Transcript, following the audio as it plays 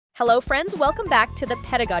Hello friends, welcome back to the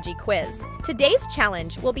PedaGogy quiz. Today's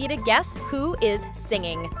challenge will be to guess who is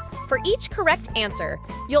singing. For each correct answer,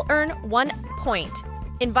 you'll earn 1 point.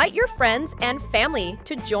 Invite your friends and family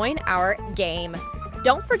to join our game.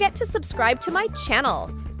 Don't forget to subscribe to my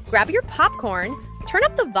channel. Grab your popcorn, turn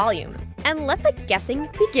up the volume, and let the guessing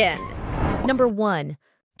begin. Number 1.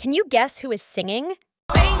 Can you guess who is singing?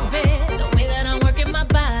 Baby, the way that I'm working my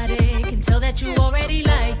body can tell that you already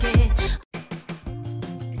like it.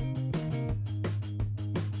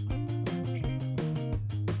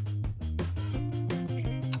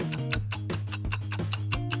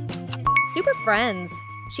 Super Friends.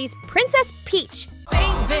 She's Princess Peach.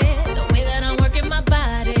 Baby, the way that I'm working my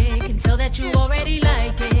body can tell that you already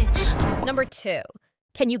like it. Number 2.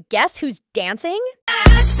 Can you guess who's dancing?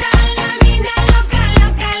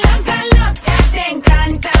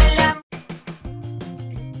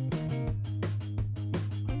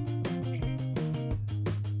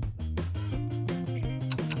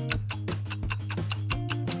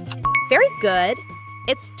 Very good.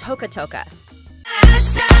 It's Toca Toca.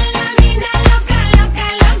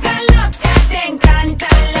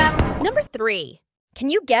 Number 3. Can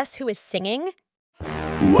you guess who is singing?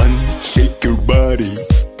 1. Shake your body.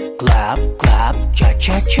 Clap, clap, cha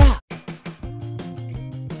cha cha.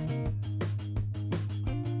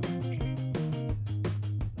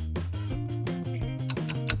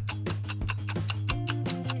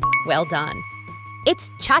 Well done. It's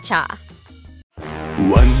Cha-Cha.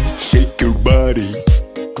 1. Shake your body.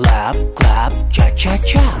 Clap, clap, cha cha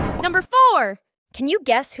cha. Number 4. Can you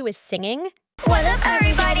guess who is singing? What up,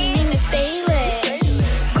 everybody? Name is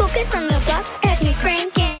Salish. Cool kid from the block, has me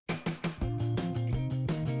cranking.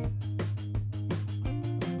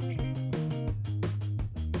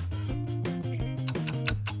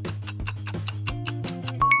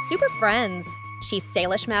 Super Friends. She's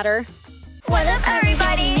Salish Matter. What up,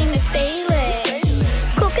 everybody? Name is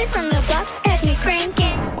Salish. Cool kid from the block, has me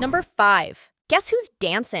cranking. Number 5. Guess who's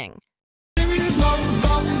dancing?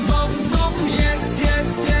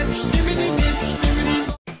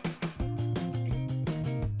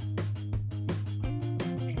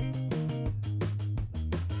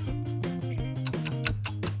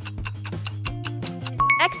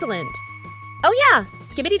 Excellent. Oh yeah,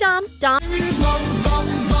 skibbity dom dom.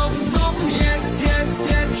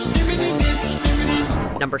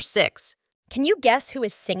 Number 6. Can you guess who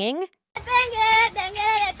is singing?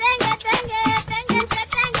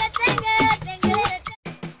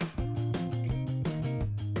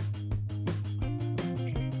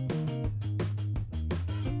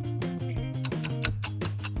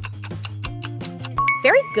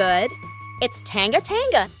 Very good. It's Tenge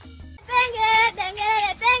Tenge.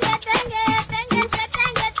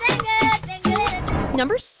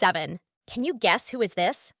 Number 7. Can you guess who is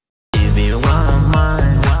this? If you want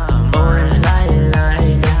mine, orange light,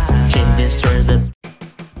 change this towards the.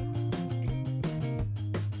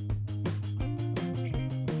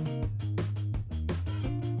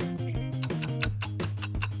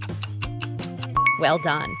 Well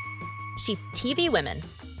done. She's TV Women.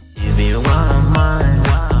 If you want mine,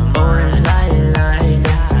 orange light,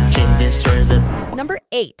 change this towards the. Number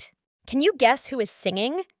 8. Can you guess who is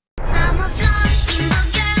singing? I'm a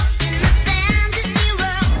blonde girl in a fantasy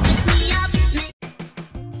world. Pick me up.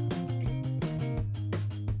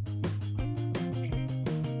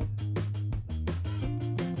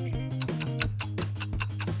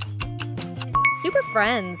 Super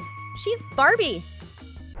Friends. She's Barbie.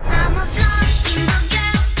 I'm a blonde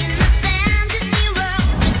girl in a fantasy world.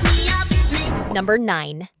 Pick me up. Number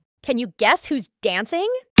 9. Can you guess who's dancing?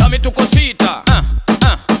 Dame tu cosita,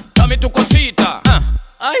 dame tu cosita,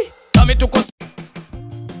 ay, dame tu cosita.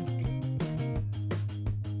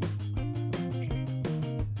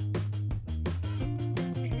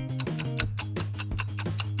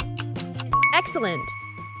 Excellent.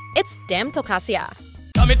 It's Dem Tocasia.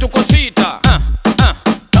 Dame tu cosita,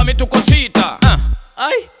 dame tu cosita,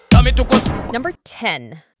 ay, dame tu cosita. Number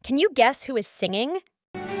 10. Can you guess who is singing?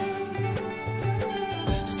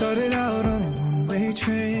 Started out on a one-way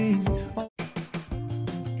train.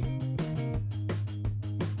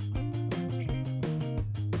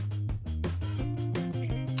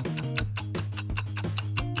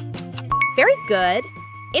 Very good.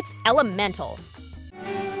 It's Elemental.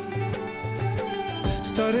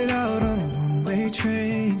 Started out on a one-way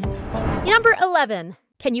train. Number 11.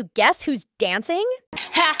 Can you guess who's dancing?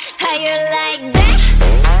 Ha, how you like that?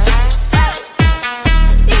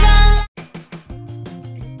 You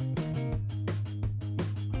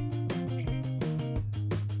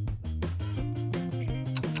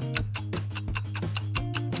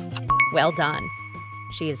Well done.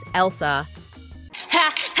 She's Elsa.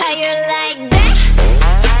 Ha, how Yeah, you're like that.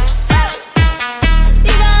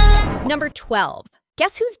 Number 12.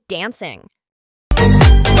 Guess who's dancing?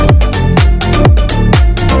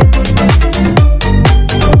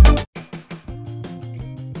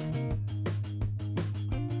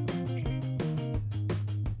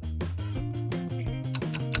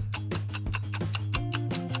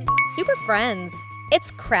 Super friends.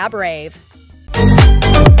 It's Crab Rave.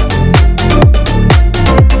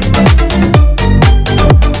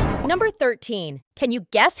 Number 13. Can you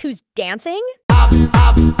guess who's dancing?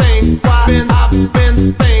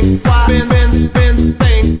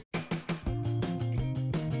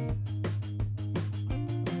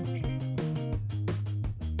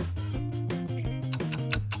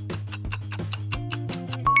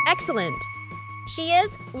 Excellent. She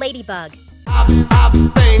is Ladybug.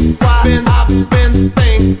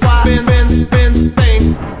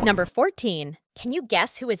 Number 14. Can you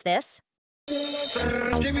guess who is this?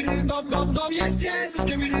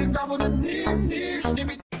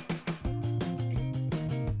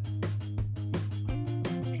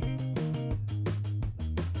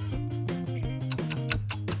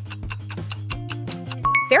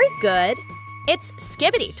 Very good. It's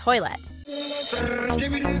Skibbity Toilet.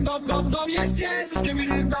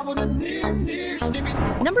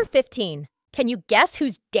 Number 15. Can you guess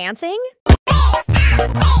who's dancing?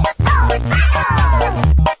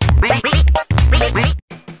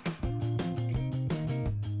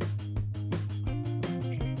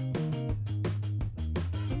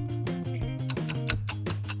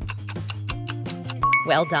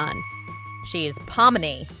 Well done. She's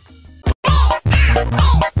Pomni.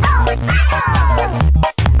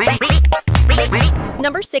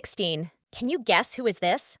 Number 16. Can you guess who is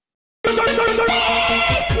this?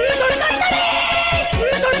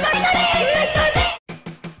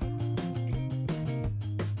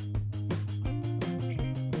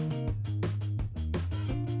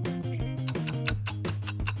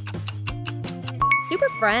 Super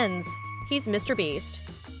friends. He's MrBeast.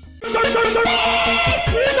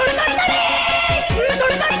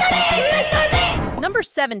 Number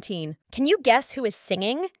 17. Can you guess who is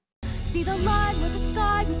singing? See the line where the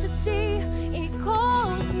sky meets the sea, it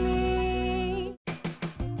calls me.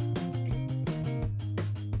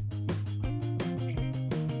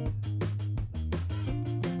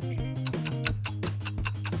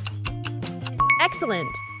 Excellent.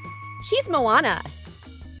 She's Moana.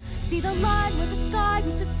 See the line where the sky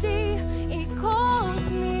meets the sea, it calls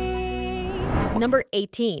me. Number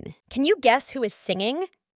 18. Can you guess who is singing?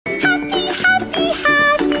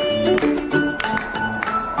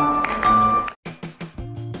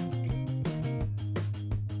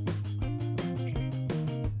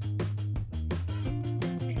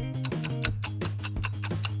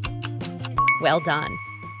 Well done.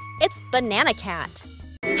 It's Banana Cat.